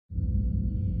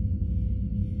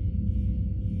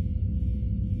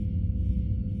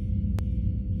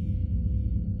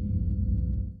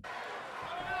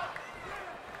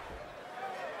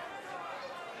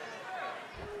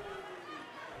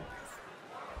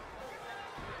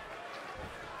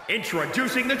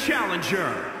Introducing the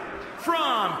challenger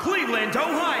from Cleveland,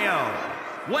 Ohio,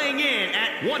 weighing in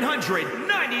at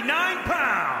 199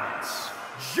 pounds,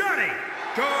 Johnny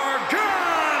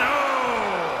Gargano.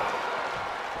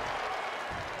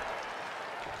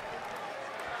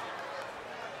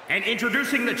 And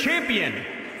introducing the champion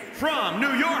from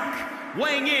New York,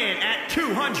 weighing in at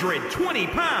 220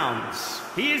 pounds,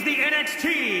 he is the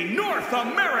NXT North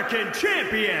American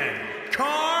Champion,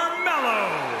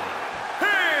 Carmelo.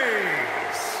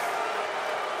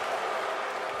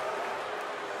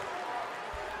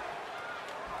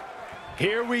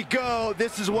 Here we go.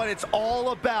 This is what it's all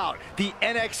about. The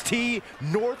NXT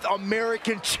North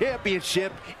American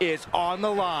Championship is on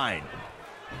the line.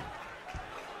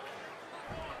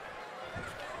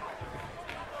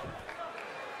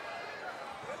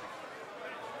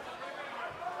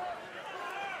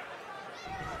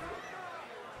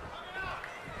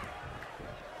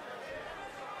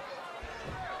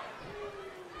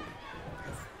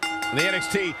 The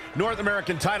NXT North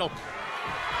American title.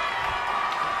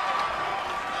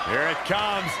 Here it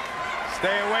comes.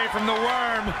 Stay away from the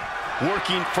worm.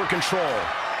 Working for control.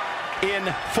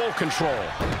 In full control.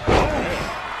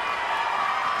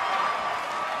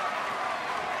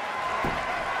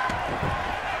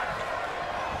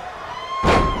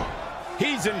 Oh.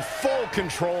 He's in full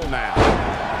control now.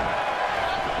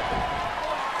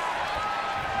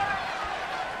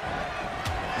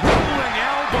 Rolling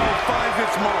elbow finds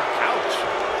its mark.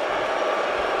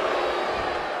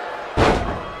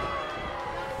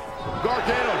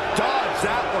 Gargano dodged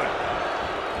that one.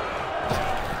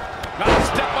 Nice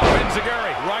step up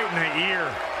Enziguri. Right in the ear.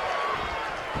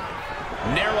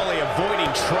 Narrowly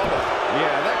avoiding trouble.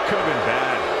 Yeah, that could have been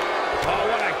bad. Oh,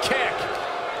 what a kick.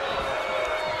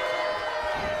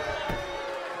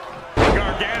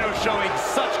 Gargano showing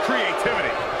such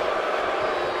creativity.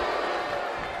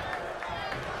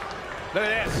 Look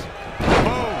at this.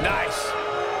 Boom. Nice.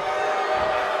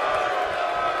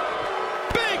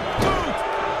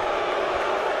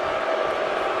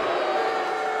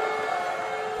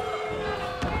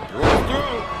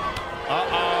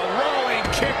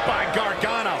 By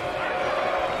Gargano.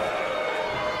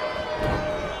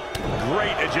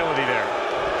 Great agility there.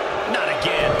 Not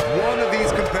again. One of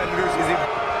these competitors is in.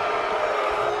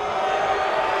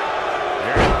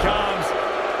 Here it comes.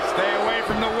 Stay away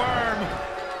from the worm.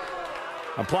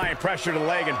 Applying pressure to the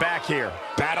leg and back here.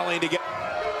 Battling to get.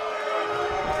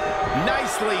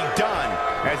 Nicely done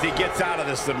as he gets out of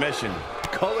the submission.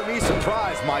 Color me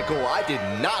surprised, Michael. I did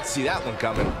not see that one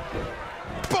coming.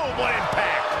 Boom, what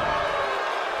impact.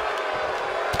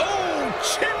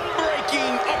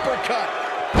 Chin-breaking uppercut.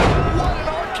 What an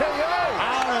RKO!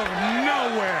 Out of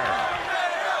nowhere.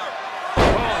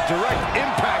 Oh, direct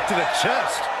impact to the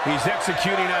chest. He's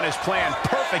executing on his plan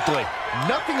perfectly.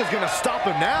 Nothing is going to stop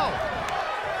him now.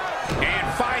 And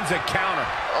finds a counter.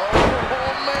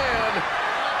 Oh, man.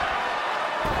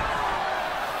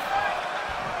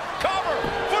 Cover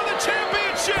for the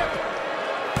championship.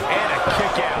 And a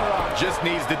kick out. Just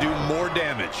needs to do more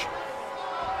damage.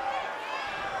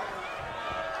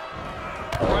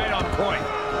 Right on point.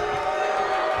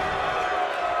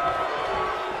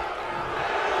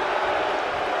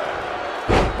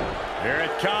 Here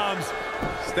it comes.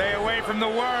 Stay away from the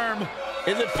worm.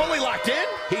 Is it fully locked in?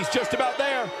 He's just about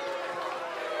there.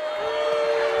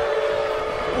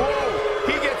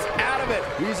 Whoa, he gets out of it.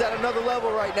 He's at another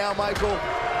level right now, Michael.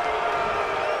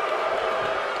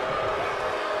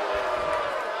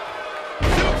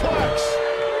 Suplex.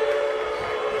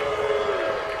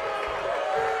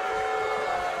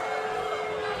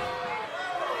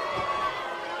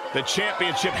 The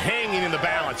championship hanging in the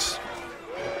balance.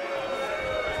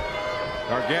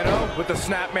 Gargano with the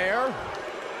snapmare.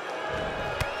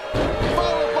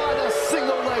 Followed by the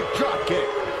single leg drop kick.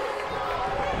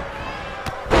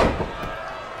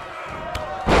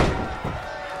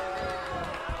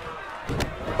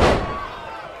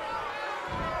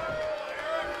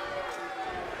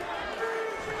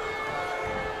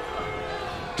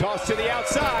 Toss to the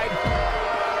outside.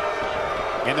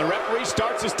 And the referee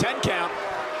starts his 10 count.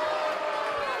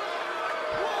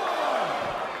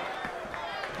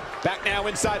 Back now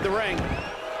inside the ring.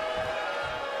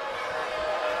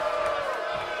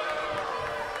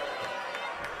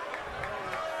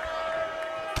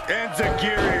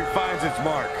 Enziguri finds its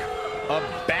mark. A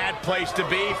bad place to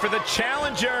be for the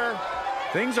challenger.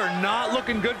 Things are not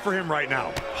looking good for him right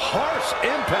now. Harsh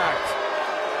impact.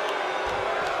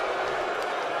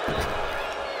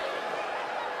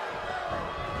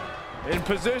 In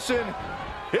position,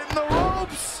 hitting the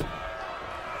ropes.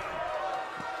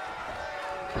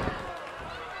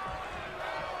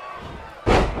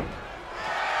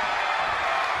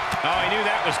 Oh, he knew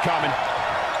that was coming.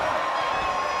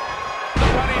 The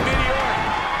running meteor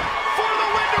for the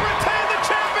win to retain the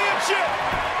championship.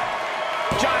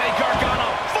 Johnny Gargano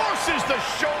forces the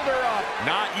shoulder up.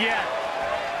 Not yet.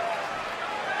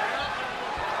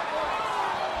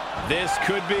 This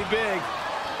could be big.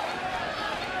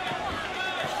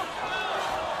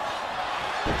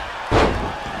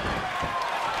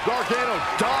 Gargano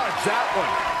dodged that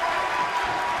one.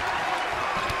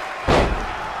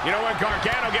 You know when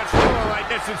Gargano gets rolling like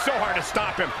this, it's so hard to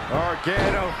stop him.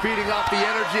 Gargano feeding off the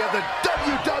energy of the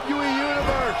WWE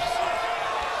Universe.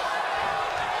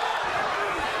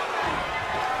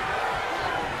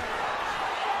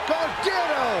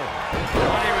 Gargano!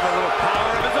 Johnny with a little power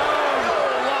of his own.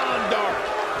 Oh, lawn dart.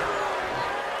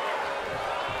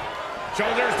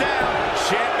 Shoulders down.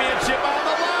 Championship on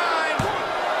the line.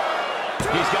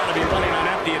 He's got to be running on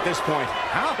empty at this point.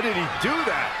 How did he do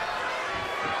that?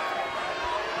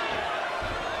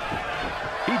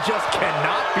 He just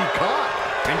cannot be caught.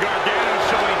 And Gargano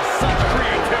showing such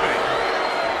creativity.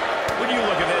 When you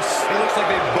look at this, It looks like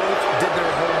they both did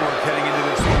their homework heading into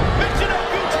this one.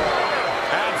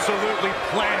 Absolutely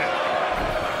planted.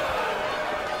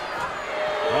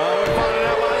 Oh, we're finding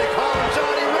out why they call him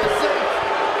Johnny Wrestling.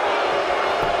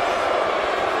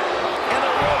 and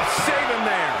the rope save him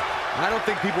there. I don't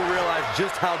think people realize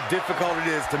just how difficult it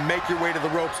is to make your way to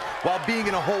the ropes while being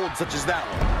in a hold such as that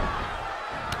one.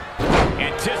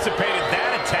 Anticipated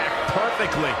that attack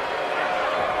perfectly.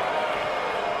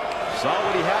 Saw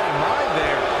what he had in mind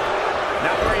there.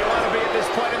 Not where you want to be at this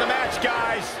point in the match,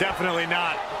 guys. Definitely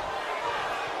not.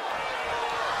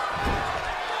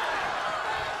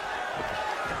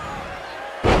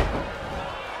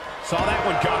 Saw that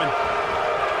one coming.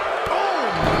 Oh,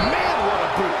 man, what a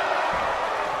boot.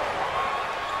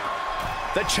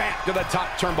 The champ to the top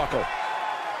turnbuckle.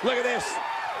 Look at this.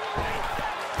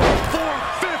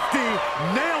 450.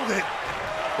 Nailed it.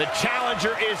 The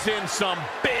challenger is in some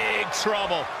big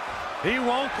trouble. He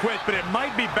won't quit, but it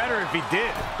might be better if he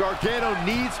did. Gargano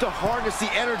needs to harness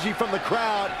the energy from the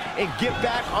crowd and get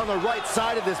back on the right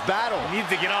side of this battle. He needs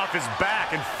to get off his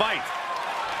back and fight.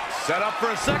 Set up for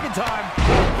a second time.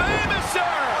 Famous, sir!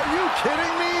 Are you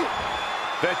kidding me?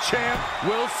 The champ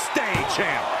will stay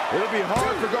champ. It'll be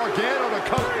hard for Gargano to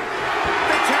come.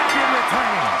 The champion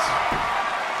retains.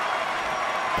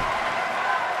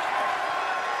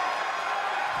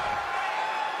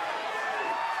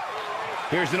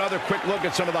 Here's another quick look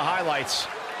at some of the highlights.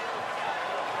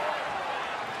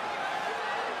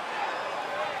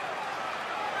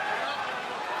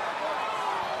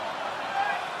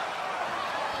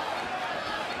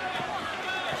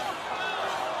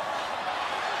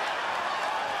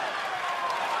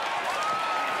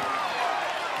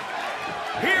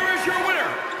 Here is your winner,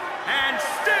 and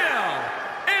still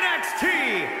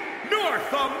NXT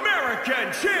North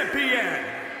American Champion,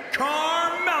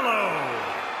 Carmelo.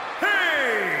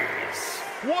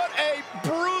 What a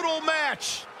brutal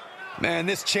match. Man,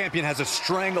 this champion has a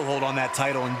stranglehold on that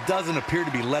title and doesn't appear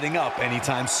to be letting up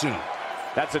anytime soon.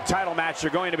 That's a title match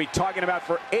you're going to be talking about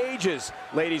for ages,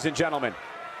 ladies and gentlemen.